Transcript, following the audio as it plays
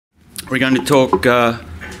We're going to talk in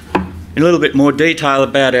a little bit more detail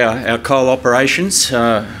about our coal operations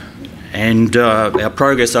and our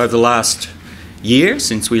progress over the last year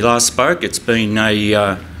since we last spoke. It's been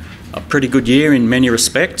a pretty good year in many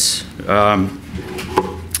respects,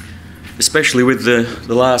 especially with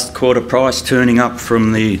the last quarter price turning up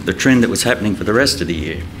from the trend that was happening for the rest of the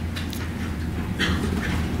year.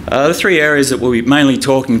 The three areas that we'll be mainly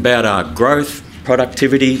talking about are growth,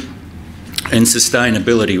 productivity and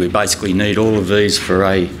sustainability. We basically need all of these for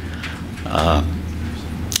a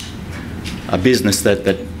business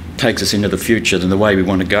that takes us into the future and the way we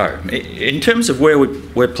want to go. In terms of where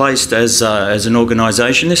we're placed as an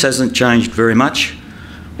organisation, this hasn't changed very much.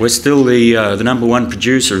 We're still the number one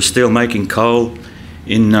producer of steel-making coal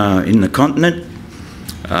in the continent,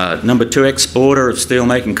 number two exporter of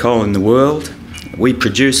steel-making coal in the world. We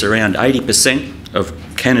produce around 80% of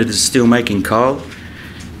Canada's steel-making coal,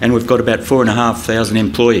 and we've got about 4,500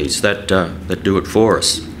 employees that do it for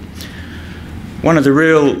us. One of the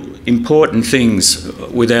real important things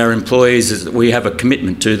with our employees is that we have a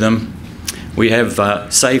commitment to them. We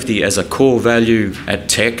have safety as a core value at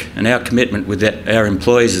Teck, and our commitment with our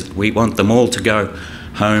employees is we want them all to go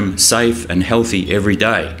home safe and healthy every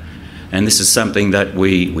day. And this is something that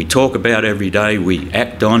we talk about every day, we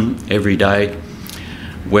act on every day.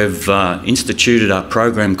 We've instituted a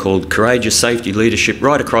program called Courageous Safety Leadership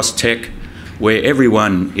right across Teck, where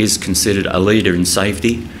everyone is considered a leader in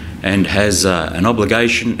safety and has an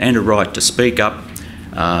obligation and a right to speak up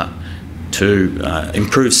to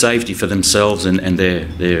improve safety for themselves and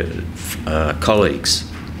their colleagues.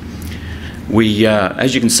 We,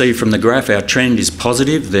 as you can see from the graph, our trend is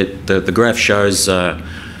positive. That the graph shows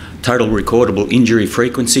total recordable injury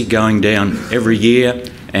frequency going down every year,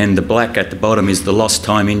 and the black at the bottom is the lost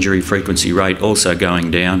time injury frequency rate also going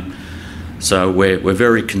down. So we're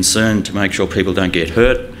very concerned to make sure people don't get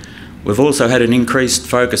hurt. We've also had an increased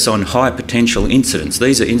focus on high potential incidents.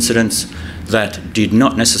 These are incidents that did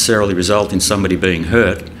not necessarily result in somebody being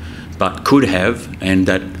hurt, but could have, and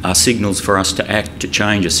that are signals for us to act to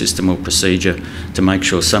change a system or procedure to make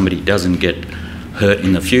sure somebody doesn't get hurt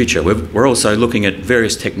in the future. We're also looking at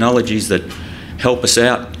various technologies that help us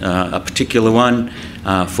out. A particular one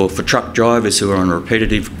for truck drivers who are on a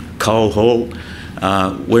repetitive coal haul,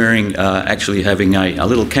 actually having a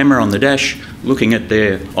little camera on the dash, looking at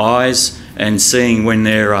their eyes and seeing when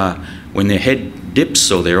their head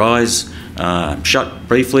dips or their eyes shut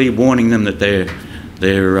briefly, warning them that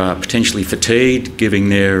they're potentially fatigued,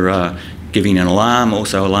 giving an alarm,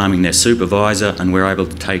 also alarming their supervisor, and we're able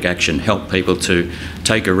to take action, help people to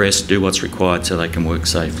take a rest, do what's required so they can work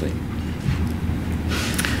safely.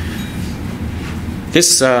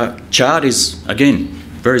 This chart is, again,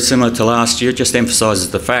 very similar to last year. It just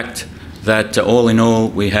emphasises the fact that all in all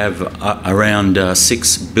we have around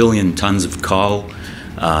 6 billion tonnes of coal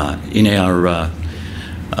in our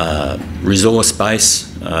resource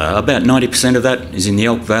base. About 90% of that is in the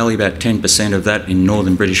Elk Valley, about 10% of that in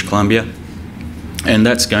northern British Columbia, and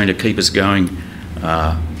that's going to keep us going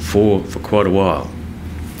for quite a while.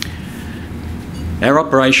 Our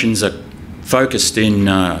operations are focused in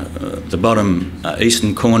the bottom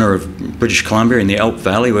eastern corner of British Columbia in the Elk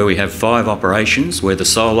Valley, where we have 5 operations. We're the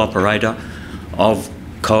sole operator of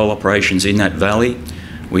coal operations in that valley.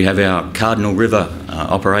 We have our Cardinal River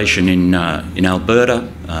operation in Alberta,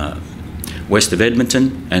 west of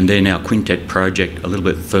Edmonton, and then our Quintet project a little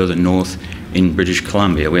bit further north in British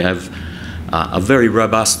Columbia. We have a very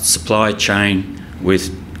robust supply chain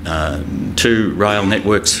with 2 rail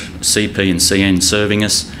networks, CP and CN, serving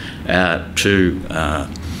us to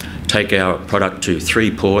take our product to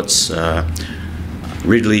 3 ports,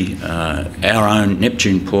 Ridley, our own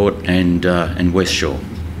Neptune port, and West Shore.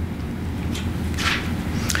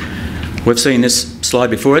 We've seen this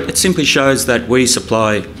slide before. It simply shows that we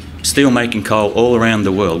supply steel-making coal all around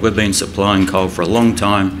the world. We've been supplying coal for a long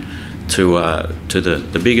time to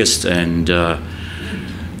the biggest and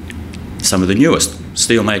some of the newest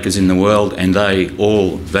steelmakers in the world, and they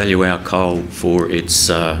all value our coal for its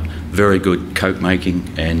very good coke making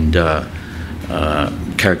and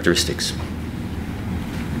characteristics.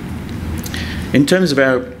 In terms of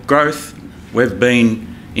our growth, we've been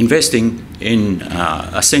investing in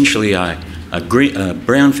essentially a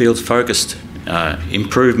brownfields focused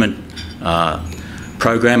improvement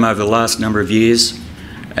program over the last number of years,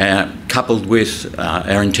 coupled with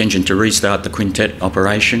our intention to restart the Quintet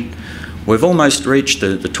operation. We've almost reached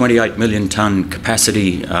the 28 million tonne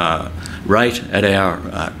capacity rate at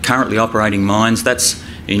our currently operating mines. That's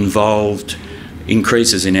involved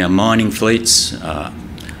increases in our mining fleets,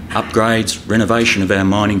 upgrades, renovation of our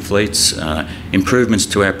mining fleets, improvements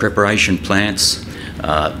to our preparation plants,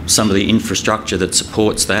 some of the infrastructure that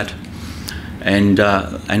supports that, and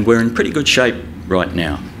we're in pretty good shape right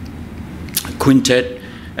now. Quintet,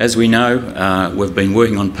 as we know, we've been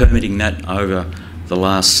working on permitting that over the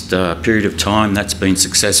last period of time. That's been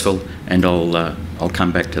successful, and I'll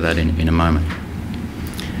come back to that in a moment.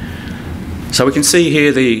 So we can see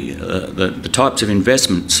here the types of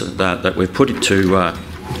investments that we've put into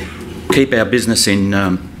keep our business in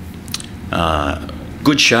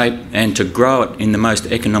good shape and to grow it in the most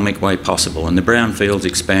economic way possible. And the brownfields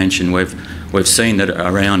expansion, we've seen that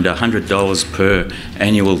around $100 per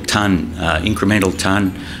annual tonne, incremental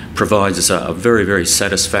tonne, provides us a very, very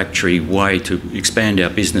satisfactory way to expand our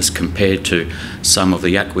business compared to some of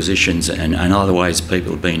the acquisitions and other ways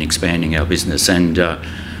people have been expanding our business. And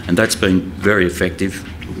that's been very effective,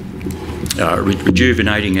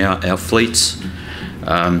 rejuvenating our fleets.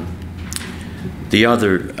 The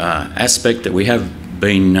other aspect that we have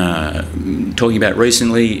been talking about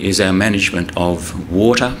recently is our management of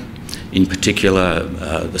water, in particular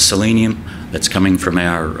the selenium that's coming from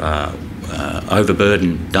our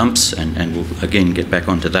overburden dumps, and we'll again get back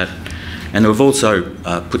onto that. And we've also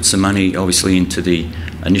put some money obviously into the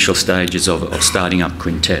initial stages of starting up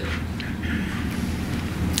Quintet.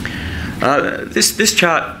 This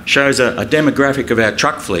chart shows a demographic of our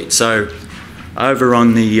truck fleet. So over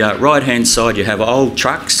on the right hand side you have old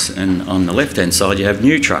trucks, and on the left hand side you have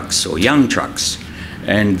new trucks or young trucks,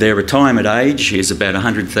 and their retirement age is about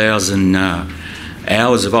 100,000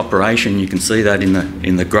 hours of operation. You can see that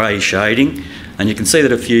in the grey shading, and you can see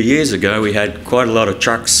that a few years ago we had quite a lot of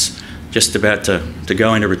trucks just about to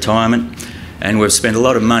go into retirement, and we've spent a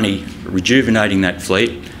lot of money rejuvenating that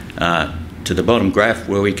fleet. To the bottom graph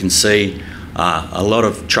where we can see a lot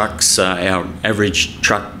of trucks, our average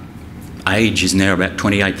truck age is now about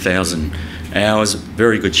 28,000 hours,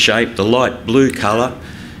 very good shape. The light blue colour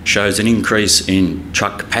shows an increase in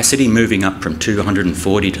truck capacity, moving up from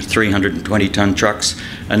 240 to 320 tonne trucks,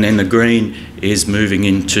 and then the green is moving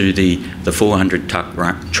into the 400 truck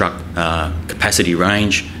capacity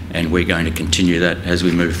range, and we're going to continue that as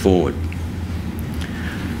we move forward.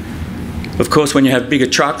 Of course, when you have bigger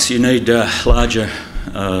trucks, you need larger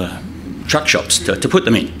truck shops to put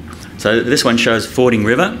them in. So this one shows Fording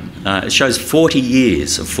River. It shows 40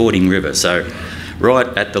 years of Fording River. So right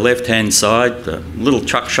at the left-hand side, the little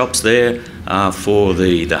truck shops there are for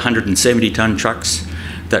the 170 tonne trucks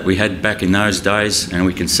that we had back in those days, and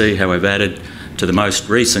we can see how we've added to the most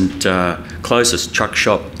recent closest truck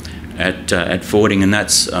shop at Fording, and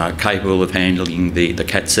that's capable of handling the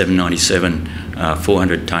Cat 797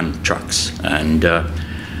 400 tonne trucks, and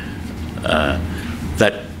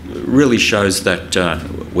that really shows that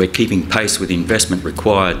we're keeping pace with the investment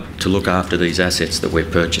required to look after these assets that we're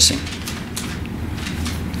purchasing.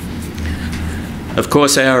 Of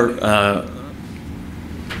course, our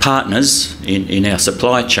partners in our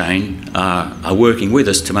supply chain are working with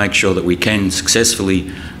us to make sure that we can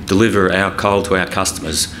successfully deliver our coal to our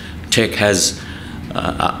customers. Teck has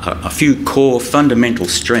a few core fundamental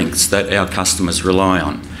strengths that our customers rely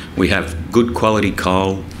on. We have good quality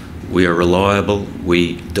coal, we are reliable,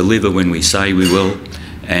 we deliver when we say we will,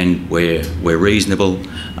 and we're reasonable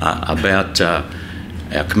about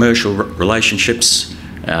our commercial relationships,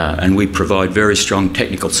 and we provide very strong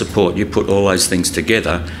technical support. You put all those things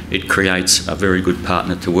together, it creates a very good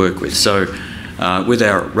partner to work with. So with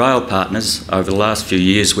our rail partners, over the last few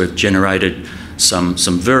years we've generated some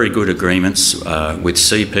very good agreements with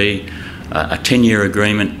CP, a 10-year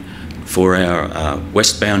agreement for our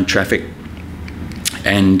westbound traffic,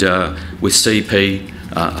 and with CP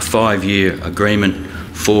a 5-year agreement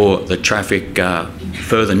for the traffic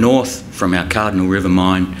further north from our Cardinal River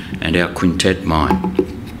mine and our Quintet mine.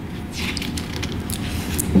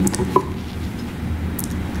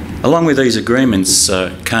 Along with these agreements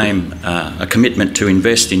came a commitment to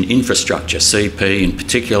invest in infrastructure. CP in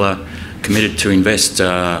particular committed to invest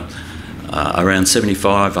around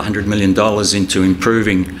 $100 million into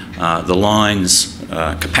improving the line's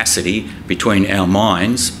capacity between our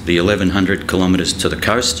mines, the 1,100 kilometres to the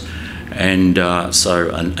coast, and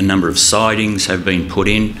so a number of sidings have been put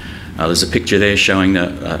in. There's a picture there showing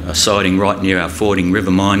a siding right near our Fording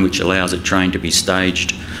River mine, which allows a train to be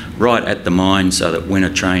staged right at the mine so that when a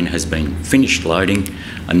train has been finished loading,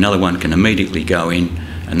 another one can immediately go in,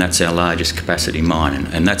 and that's our largest capacity mine,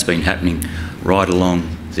 and that's been happening right along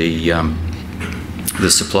the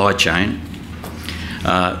supply chain.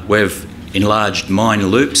 We've enlarged mine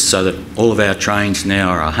loops so that all of our trains now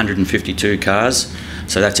are 152 cars,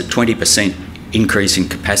 so that's a 20% increase in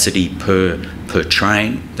capacity per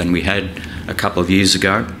train than we had a couple of years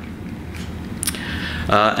ago.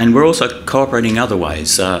 And we're also cooperating other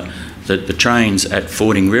ways. the trains at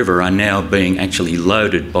Fording River are now being actually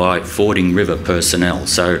loaded by Fording River personnel.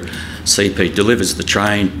 So CP delivers the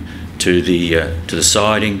train to the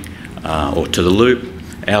siding or to the loop.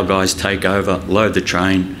 Our guys take over, load the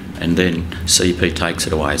train, and then CP takes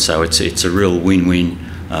it away. So it's a real win-win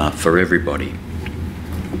for everybody.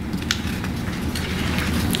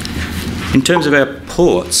 In terms of our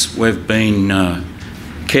ports, we've been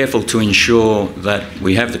careful to ensure that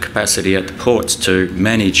we have the capacity at the ports to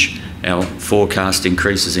manage our forecast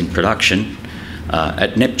increases in production.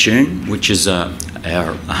 At Neptune, which is our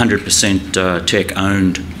 100%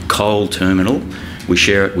 Teck-owned coal terminal, we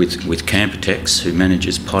share it with Campertex, who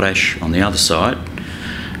manages potash on the other side.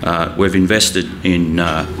 We've invested in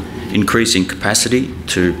increasing capacity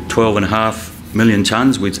to 12.5 million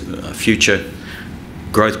tonnes with future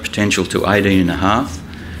growth potential to 18.5.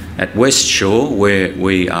 At West Shore, where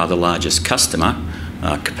we are the largest customer,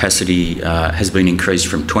 capacity has been increased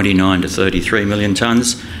from 29 to 33 million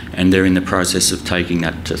tonnes, and they're in the process of taking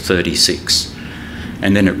that to 36.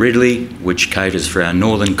 And then at Ridley, which caters for our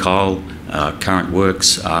northern coal, current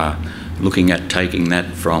works are looking at taking that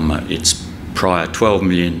from its prior 12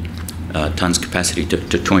 million tonnes capacity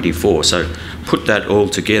to 24. So put that all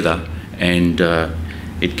together and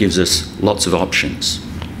it gives us lots of options.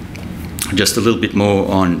 Just a little bit more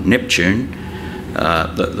on Neptune.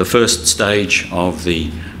 The first stage of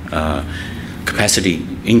the capacity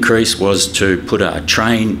increase was to put a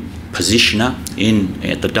train positioner in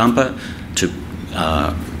at the dumper to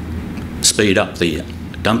speed up the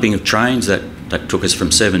dumping of trains. That took us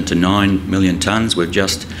from 7 to 9 million tonnes. We've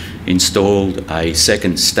just installed a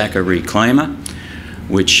second stacker reclaimer,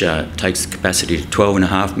 which takes the capacity to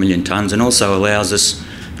 12.5 million tonnes and also allows us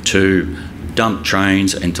to dump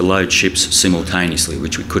trains and to load ships simultaneously,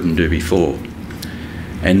 which we couldn't do before.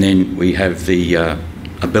 And then we have the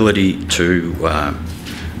ability to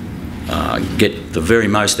get the very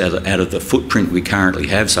most out of the footprint we currently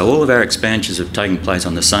have. So all of our expansions have taken place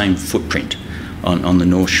on the same footprint on the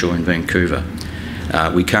North Shore in Vancouver.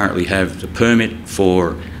 We currently have the permit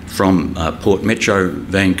from Port Metro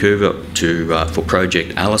Vancouver for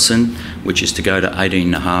Project Allison, which is to go to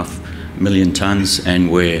 18.5 million tonnes,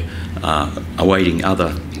 and we're awaiting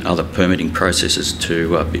other permitting processes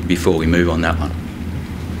before we move on that one.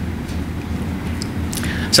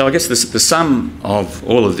 So I guess the sum of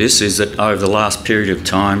all of this is that over the last period of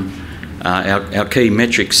time, our key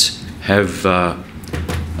metrics have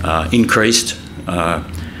increased.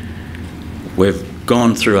 We've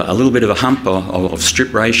gone through a little bit of a hump of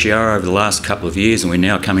strip ratio over the last couple of years, and we're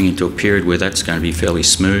now coming into a period where that's going to be fairly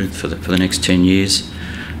smooth for the next 10 years.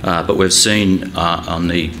 But we've seen on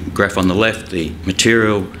the graph on the left the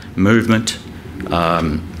material movement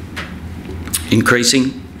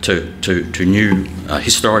increasing to new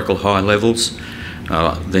historical high levels.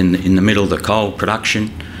 Then in the middle, the coal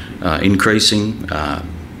production increasing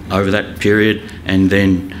over that period, and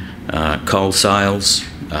then coal sales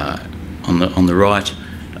on the right,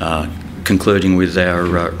 concluding with our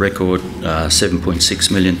record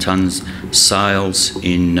 7.6 million tonnes sales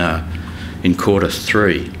in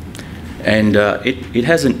Q3. And it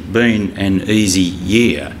hasn't been an easy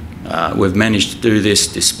year. We've managed to do this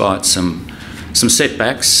despite some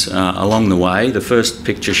setbacks along the way. The first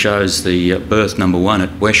picture shows the berth number 1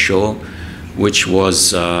 at West Shore, which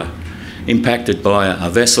was impacted by a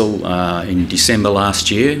vessel in December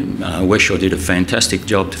last year. West Shore did a fantastic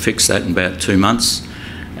job to fix that in about 2 months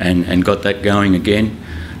and got that going again.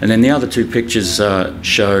 And then the other two pictures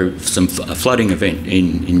show a flooding event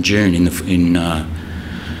in June in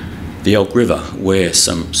the Elk River, where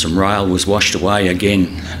some rail was washed away. Again,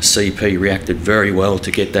 CP reacted very well to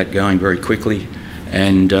get that going very quickly,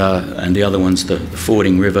 and the other one's the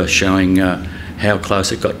Fording River, showing how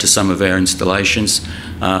close it got to some of our installations.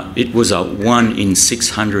 It was a 1 in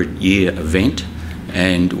 600 year event,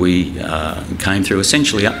 and we came through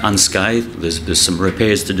essentially unscathed. There's some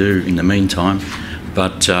repairs to do in the meantime,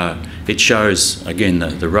 but it shows again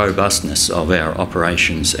the robustness of our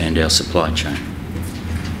operations and our supply chain.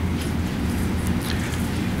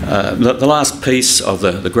 The last piece of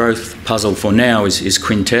the growth puzzle for now is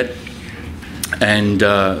Quintet, and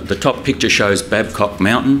the top picture shows Babcock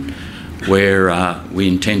Mountain, where we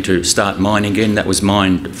intend to start mining again. That was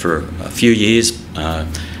mined for a few years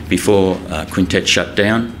before Quintet shut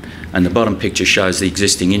down, and the bottom picture shows the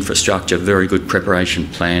existing infrastructure, very good preparation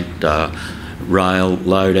plant, rail,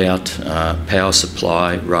 load out, power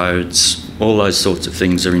supply, roads, all those sorts of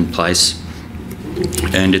things are in place,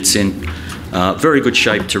 and it's in very good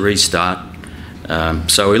shape to restart.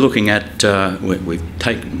 So we're looking at, we've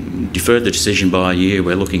deferred the decision by a year.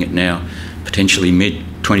 We're looking at now potentially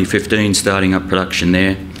mid-2015 starting up production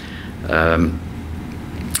there.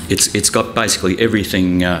 It's got basically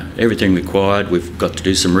everything required. We've got to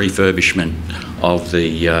do some refurbishment of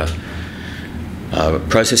the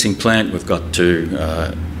processing plant. We've got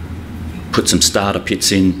to put some starter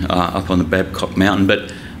pits in up on the Babcock Mountain,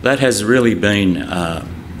 but that has really been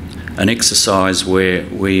an exercise where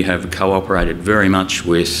we have cooperated very much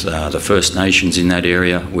with the First Nations in that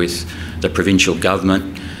area, with the provincial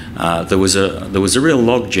government. There was a real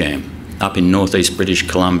logjam up in northeast British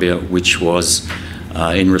Columbia, which was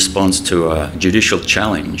in response to a judicial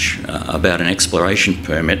challenge about an exploration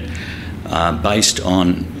permit based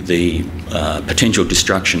on the potential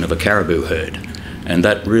destruction of a caribou herd, and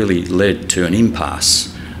that really led to an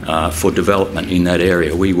impasse for development in that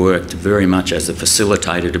area. We worked very much as a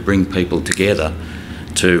facilitator to bring people together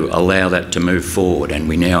to allow that to move forward, and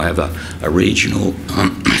we now have a regional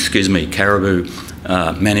caribou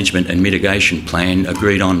management and mitigation plan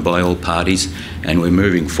agreed on by all parties, and we're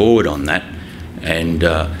moving forward on that, and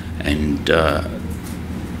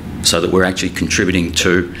so that we're actually contributing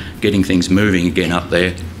to getting things moving again up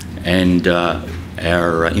there, and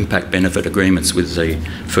our impact benefit agreements with the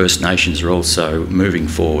First Nations are also moving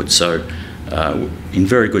forward. So in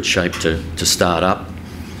very good shape to start up.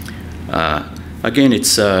 Again,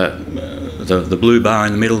 it's the blue bar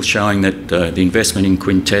in the middle showing that the investment in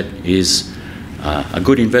Quintet is a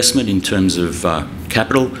good investment in terms of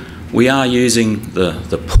capital. We are using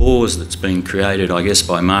the pause that's been created, I guess,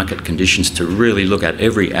 by market conditions to really look at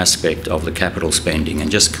every aspect of the capital spending and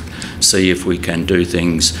just see if we can do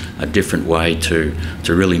things a different way to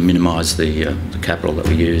really minimise the capital that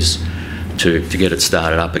we use to get it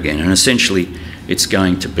started up again. And essentially, it's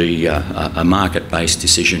going to be a market-based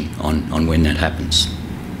decision on when that happens.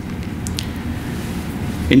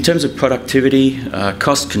 In terms of productivity,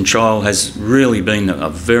 cost control has really been a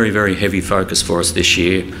very, very heavy focus for us this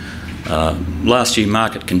year. Last year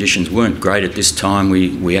market conditions weren't great at this time.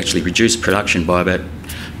 We actually reduced production by about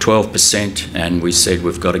 12%, and we said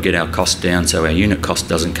we've got to get our cost down so our unit cost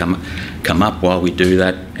doesn't come up while we do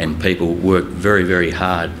that, and people work very, very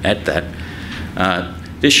hard at that.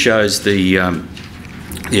 This shows the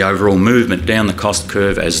overall movement down the cost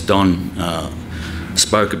curve, as Don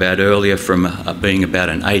spoke about earlier, from being about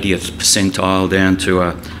an 80th percentile down to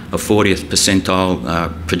a 40th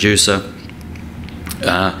percentile producer,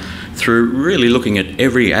 through really looking at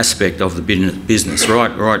every aspect of the business,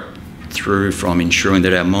 right through from ensuring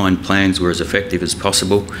that our mine plans were as effective as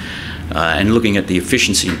possible, and looking at the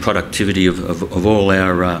efficiency and productivity of all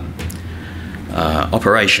our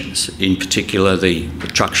operations, in particular the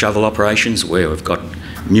truck shovel operations, where we've got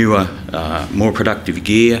newer, more productive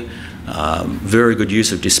gear, very good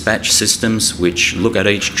use of dispatch systems which look at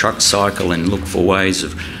each truck cycle and look for ways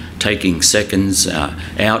of taking seconds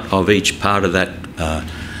out of each part of that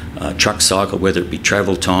truck cycle, whether it be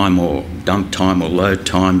travel time or dump time or load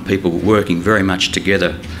time. People working very much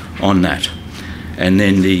together on that. And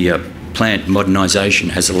then the plant modernisation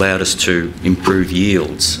has allowed us to improve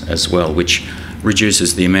yields as well, which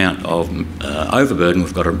reduces the amount of overburden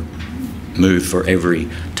we've got to move for every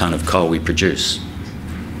tonne of coal we produce.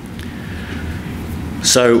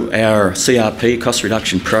 So our CRP, cost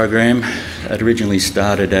reduction program, it originally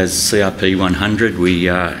started as CRP 100. We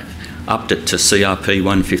upped it to CRP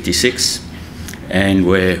 156, and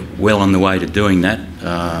we're well on the way to doing that.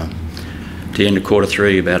 To the end of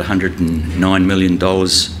Q3, about $109 million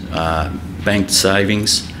banked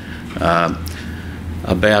savings,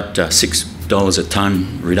 about $6 a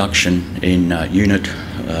tonne reduction in unit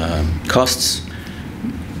costs,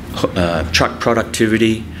 truck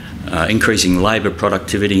productivity, increasing labour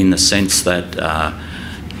productivity in the sense that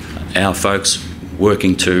our folks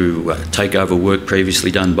working to take over work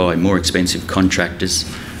previously done by more expensive contractors,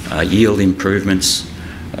 yield improvements,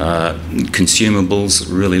 consumables,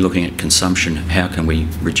 really looking at consumption, how can we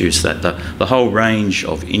reduce that? The whole range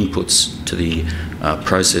of inputs to the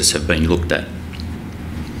process have been looked at.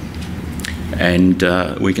 And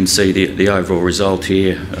we can see the overall result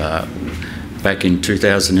here. Back in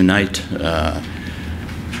 2008,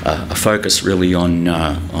 a focus really on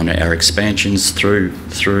our expansions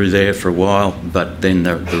through there for a while, but then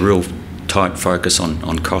the real tight focus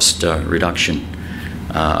on cost reduction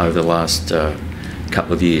over the last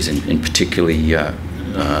couple of years, and particularly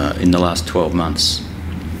in the last 12 months.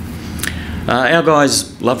 Our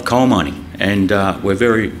guys love coal mining, and we're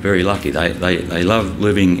very, very lucky. They love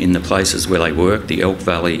living in the places where they work. The Elk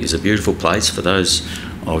Valley is a beautiful place for those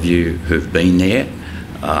of you who've been there.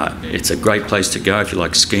 It's a great place to go. If you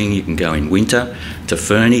like skiing, you can go in winter. To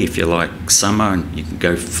Fernie, if you like summer, and you can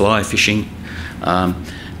go fly fishing.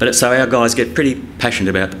 So our guys get pretty passionate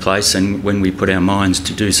about the place, and when we put our minds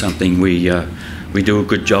to do something, we we do a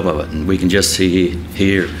good job of it, and we can just see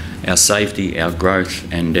here our safety, our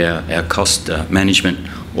growth and our cost management,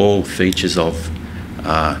 all features of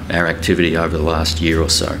our activity over the last year or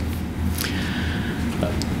so.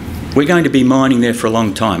 We're going to be mining there for a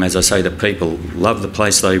long time. As I say, the people love the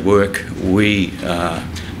place they work. We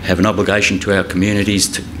have an obligation to our communities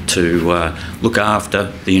to look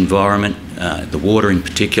after the environment, the water in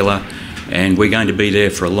particular, and we're going to be there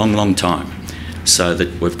for a long, long time, so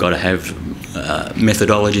that we've got to have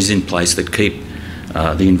methodologies in place that keep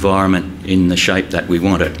the environment in the shape that we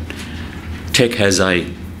want it. Teck has a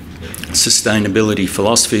sustainability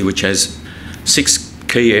philosophy which has 6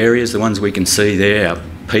 key areas, the ones we can see there: our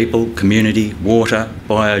people, community, water,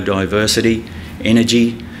 biodiversity,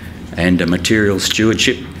 energy and material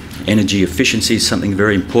stewardship. Energy efficiency is something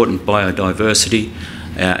very important, biodiversity.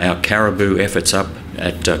 Our caribou efforts up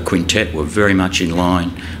at Quintet were very much in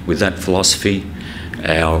line with that philosophy.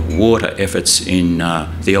 Our water efforts in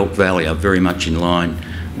the Elk Valley are very much in line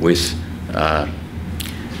with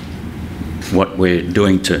what we're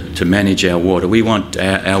doing to manage our water. We want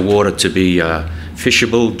our water to be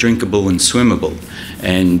fishable, drinkable and swimmable,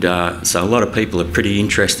 and so a lot of people are pretty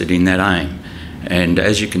interested in that aim. And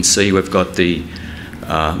as you can see, we've got the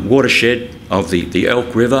watershed of the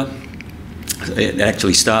Elk River. It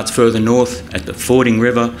actually starts further north at the Fording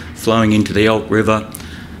River, flowing into the Elk River,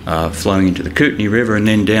 flowing into the Kootenay River, and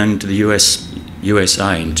then down into the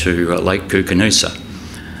USA into Lake Koocanusa.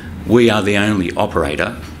 We are the only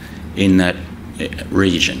operator in that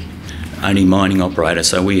region, only mining operator,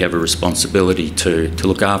 so we have a responsibility to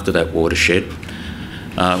look after that watershed.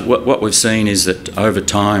 What we've seen is that over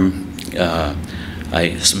time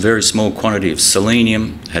a very small quantity of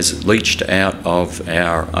selenium has leached out of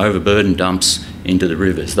our overburden dumps into the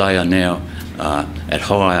rivers. They are now at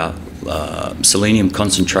higher selenium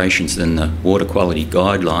concentrations than the water quality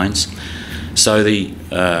guidelines. So the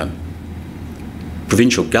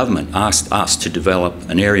provincial government asked us to develop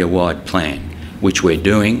an area-wide plan, which we're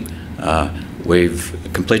doing. We've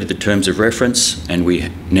completed the terms of reference, and we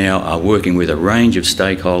now are working with a range of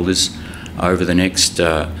stakeholders over the next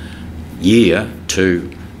year to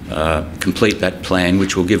complete that plan,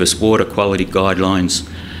 which will give us water quality guidelines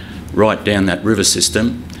right down that river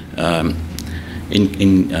system,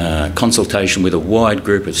 in consultation with a wide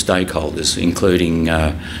group of stakeholders, including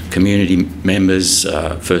community members,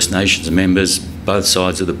 First Nations members, both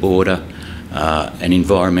sides of the border, and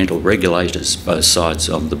environmental regulators, both sides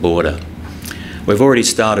of the border. We've already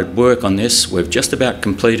started work on this. We've just about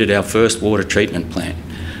completed our first water treatment plant.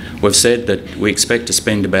 We've said that we expect to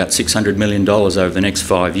spend about $600 million over the next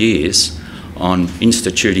 5 years on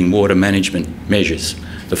instituting water management measures.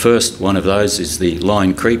 The first one of those is the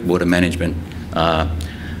Lion Creek water management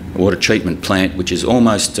water treatment plant, which is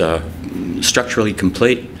almost structurally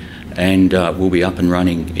complete and will be up and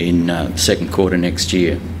running in second quarter next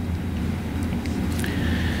year.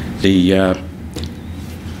 The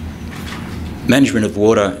management of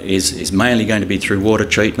water is mainly going to be through water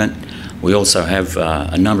treatment. We also have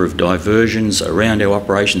a number of diversions around our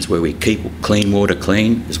operations where we keep clean water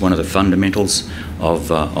clean, is one of the fundamentals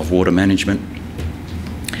of water management.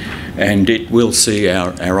 And it will see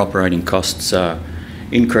our operating costs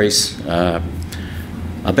increase about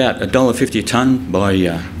 $1.50 a tonne by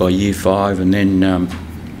year 5, and then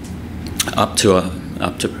up to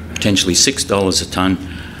potentially $6 a tonne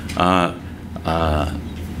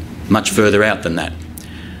much further out than that.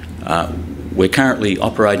 We're currently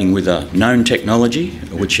operating with a known technology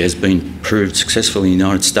which has been proved successful in the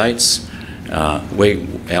United States.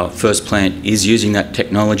 Our first plant is using that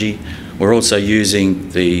technology. We're also using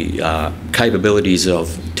the capabilities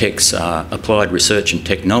of Teck's Applied Research and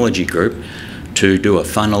Technology Group to do a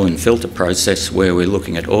funnel and filter process where we're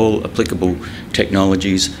looking at all applicable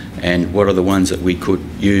technologies and what are the ones that we could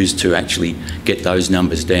use to actually get those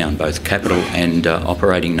numbers down, both capital and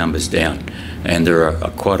operating numbers down. And there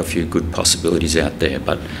are quite a few good possibilities out there,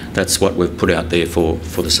 but that's what we've put out there for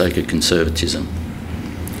the sake of conservatism.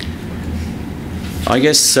 I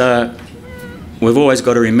guess we've always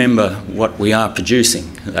got to remember what we are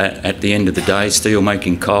producing. At the end of the day,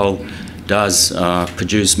 steelmaking coal does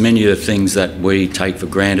produce many of the things that we take for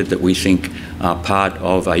granted, that we think are part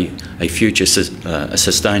of a future, a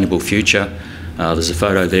sustainable future. There's a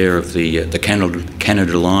photo there of the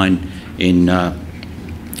Canada line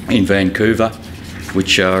in Vancouver,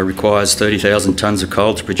 which requires 30,000 tonnes of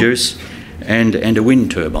coal to produce, and a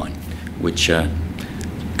wind turbine, which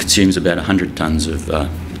consumes about 100 tonnes of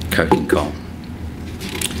coking coal.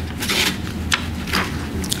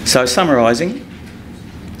 So summarising,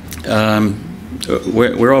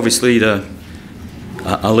 we're obviously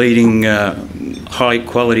a leading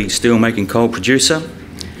high-quality steel-making coal producer.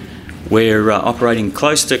 We're operating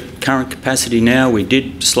close to current capacity now. We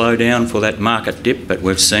did slow down for that market dip, but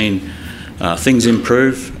we've seen things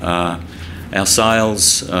improve. Our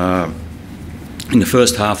sales in the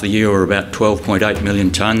first half of the year were about 12.8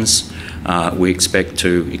 million tonnes. We expect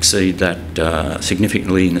to exceed that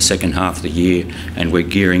significantly in the second half of the year, and we're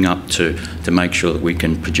gearing up to make sure that we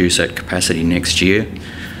can produce that capacity next year.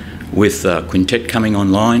 With Quintet coming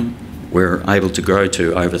online, we're able to grow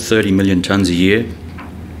to over 30 million tonnes a year.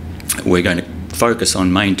 We're going to focus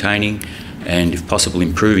on maintaining and, if possible,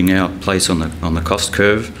 improving our place on the cost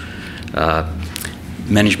curve.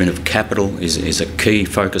 Management of capital is a key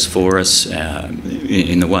focus for us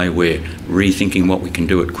in the way we're rethinking what we can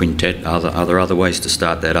do at Quintet, other ways to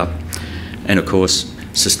start that up. And of course,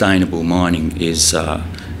 sustainable mining is a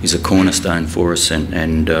cornerstone for us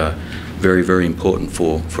and very, very important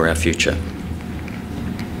for our future.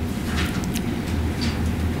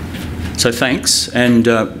 So thanks, and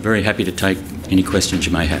very happy to take any questions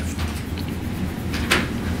you may have.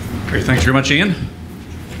 Great, thanks very much, Ian.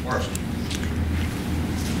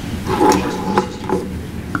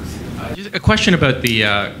 Just a question about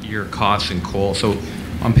your costs in coal. So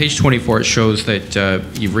on page 24, it shows that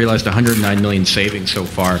you've realized 109 million savings so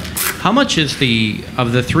far. How much is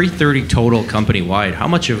of the 330 total company-wide, how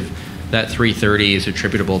much of that 330 is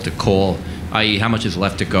attributable to coal, i.e. how much is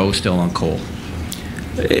left to go still on coal?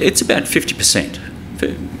 It's about 50%.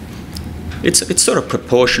 It's sort of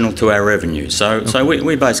proportional to our revenue. So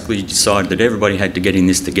we basically decided that everybody had to get in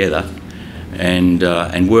this together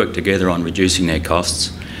and work together on reducing their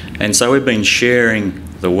costs. And so we've been sharing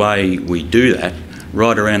the way we do that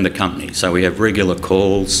right around the company. So we have regular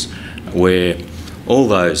calls where all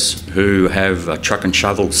those who have a truck and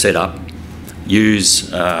shovel set up use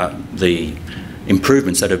the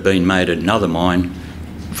improvements that have been made at another mine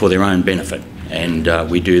for their own benefit. And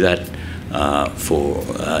we do that for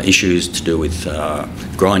issues to do with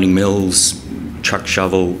grinding mills, truck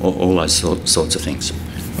shovel, all those sorts of things.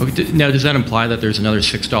 Okay. Now, does that imply that there's another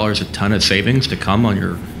 $6 a tonne of savings to come on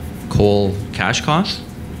your coal cash costs?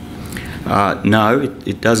 No,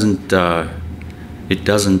 it doesn't. It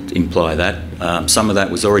doesn't imply that. Some of that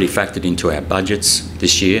was already factored into our budgets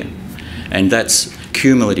this year, and that's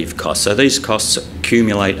cumulative costs. So these costs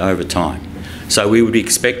accumulate over time. So we would be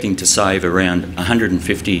expecting to save around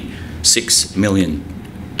 $156 million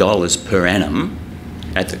per annum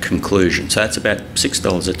at the conclusion. So that's about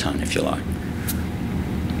 $6 a tonne, if you like.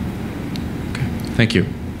 Okay. Thank you.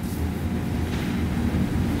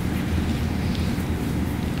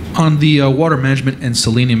 On the water management and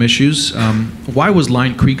selenium issues, why was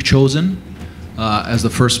Line Creek chosen as the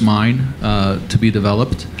first mine to be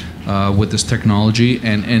developed with this technology?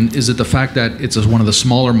 And is it the fact that it's one of the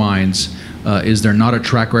smaller mines? Is there not a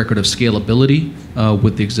track record of scalability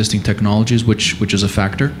with the existing technologies, which is a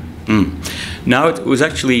factor? No, it was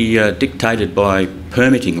actually dictated by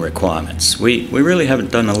permitting requirements. We really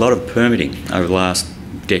haven't done a lot of permitting over the last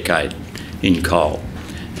decade in coal.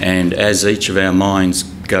 And as each of our mines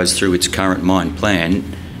goes through its current mine plan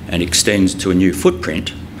and extends to a new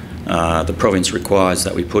footprint, the province requires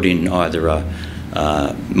that we put in either a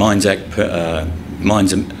Mines Act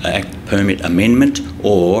permit amendment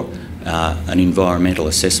or an environmental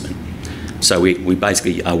assessment. So we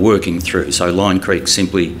basically are working through. So Line Creek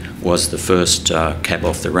simply was the first cab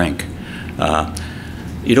off the rank.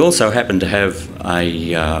 It also happened to have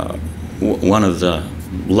one of the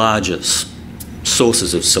largest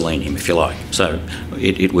sources of selenium, if you like. So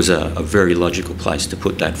it was a very logical place to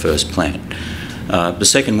put that first plant. The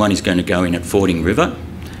second one is going to go in at Fording River,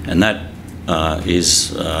 and that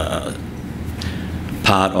is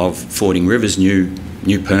part of Fording River's new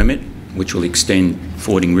permit, which will extend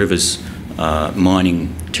Fording River's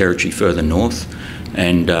mining territory further north,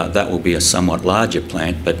 and that will be a somewhat larger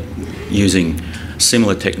plant, but using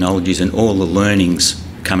similar technologies and all the learnings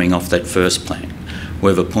coming off that first plant.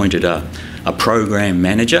 We've appointed a program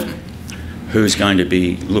manager who's going to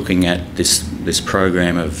be looking at this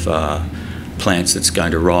program of plants that's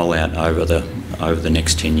going to roll out over the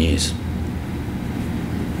next 10 years.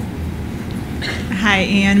 Hi,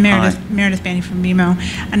 Ian. Meredith Banny from BMO.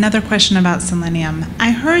 Another question about selenium.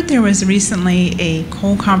 I heard there was recently a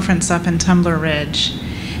coal conference up in Tumbler Ridge,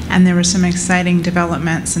 and there were some exciting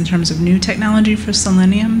developments in terms of new technology for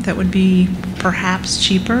selenium that would be perhaps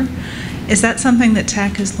cheaper. Is that something that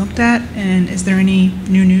Teck has looked at, and is there any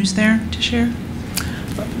new news there to share?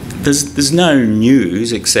 There's no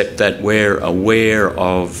news except that we're aware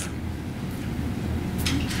of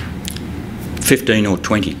 15 or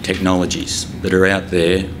 20 technologies that are out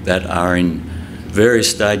there that are in various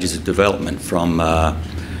stages of development, from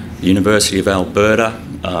the University of Alberta,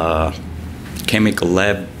 chemical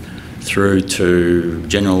lab, through to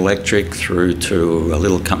General Electric, through to a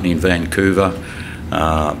little company in Vancouver.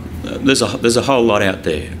 There's a whole lot out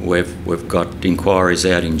there. We've got inquiries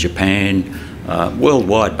out in Japan,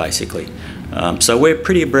 worldwide basically. So we're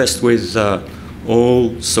pretty abreast with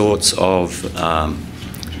all sorts of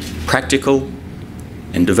practical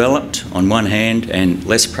and developed on one hand, and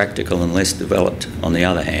less practical and less developed on the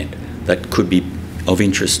other hand, that could be of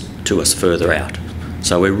interest to us further out.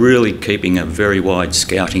 So we're really keeping a very wide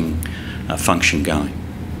scouting function going.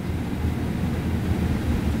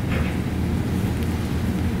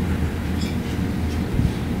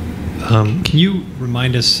 Can you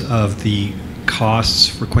remind us of the costs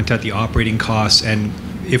for Quintet, the operating costs, and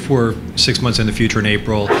if we're 6 months in the future in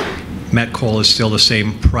April, met coal is still the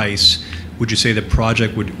same price, would you say the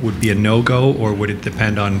project would be a no-go, or would it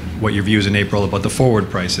depend on what your views in April about the forward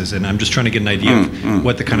prices? And I'm just trying to get an idea of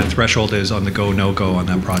what the kind of threshold is on the go, no-go on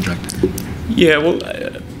that project. Yeah, well,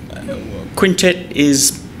 Quintet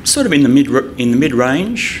is sort of in the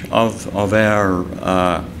mid-range of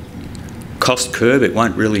our cost curve. It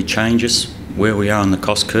won't really change us where we are on the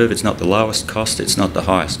cost curve. It's not the lowest cost, it's not the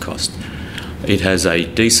highest cost. It has a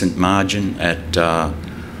decent margin at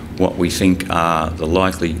what we think are the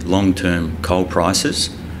likely long-term coal prices,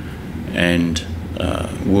 and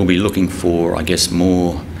we'll be looking for, I guess,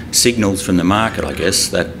 more signals from the market, I guess,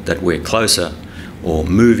 that we're closer or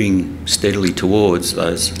moving steadily towards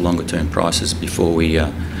those longer-term prices before we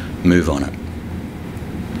move on it.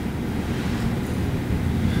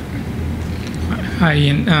 Hi,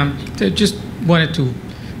 Ian. Just wanted to,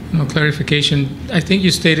 clarification. I think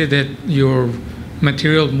you stated that your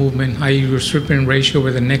material movement, i.e. your stripping ratio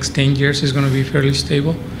over the next 10 years is going to be fairly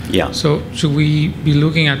stable? Yeah. So should we be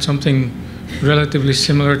looking at something relatively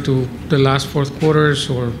similar to the last fourth quarters,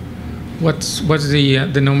 or what's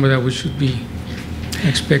the number that we should be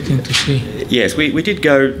expecting to see? Yes, we did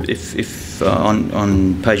go, if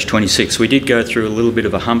on page 26, we did go through a little bit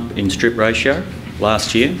of a hump in strip ratio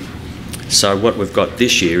last year. So what we've got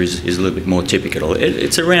this year is a little bit more typical.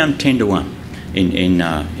 It's around 10 to 1 in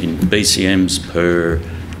BCMs per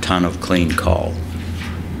tonne of clean coal.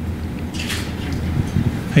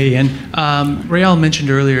 Hey, Ian. Rael mentioned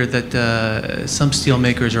earlier that some steel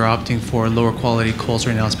makers are opting for lower quality coals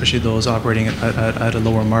right now, especially those operating at a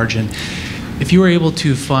lower margin. If you were able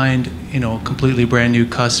to find, completely brand new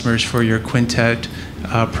customers for your Quintet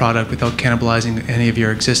product without cannibalizing any of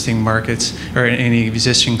your existing markets or any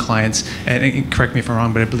existing clients, and correct me if I'm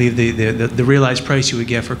wrong, but I believe the realized price you would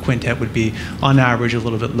get for Quintet would be on average a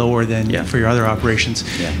little bit lower than for your other operations.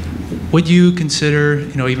 Yeah. Would you consider,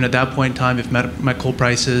 even at that point in time, if met coal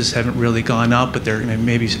prices haven't really gone up, but they're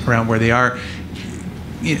maybe around where they are,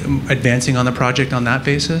 advancing on the project on that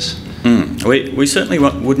basis? We certainly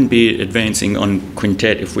wouldn't be advancing on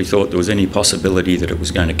Quintet if we thought there was any possibility that it was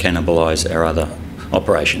going to cannibalise our other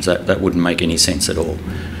operations. That wouldn't make any sense at all.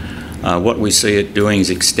 What we see it doing is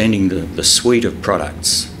extending the suite of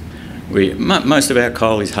products. Most of our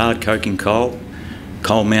coal is hard coking coal.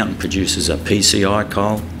 Coal Mountain produces a PCI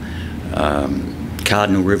coal.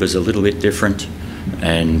 Cardinal River's a little bit different,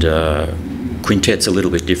 and Quintet's a little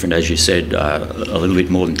bit different, as you said, a little bit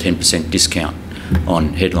more than 10% discount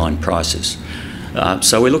on headline prices.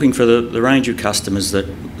 So we're looking for the range of customers that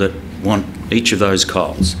want each of those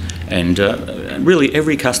coals. And really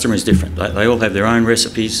every customer is different. They all have their own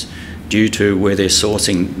recipes due to where they're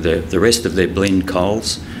sourcing the rest of their blend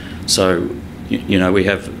coals. So, we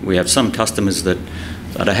have some customers that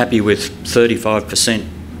are happy with 35%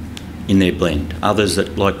 in their blend, others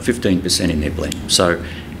that like 15% in their blend. So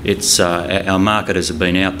it's our marketers have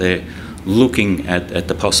been out there looking at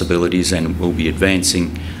the possibilities, and we'll be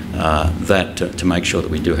advancing that to make sure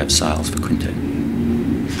that we do have sales for Quintet.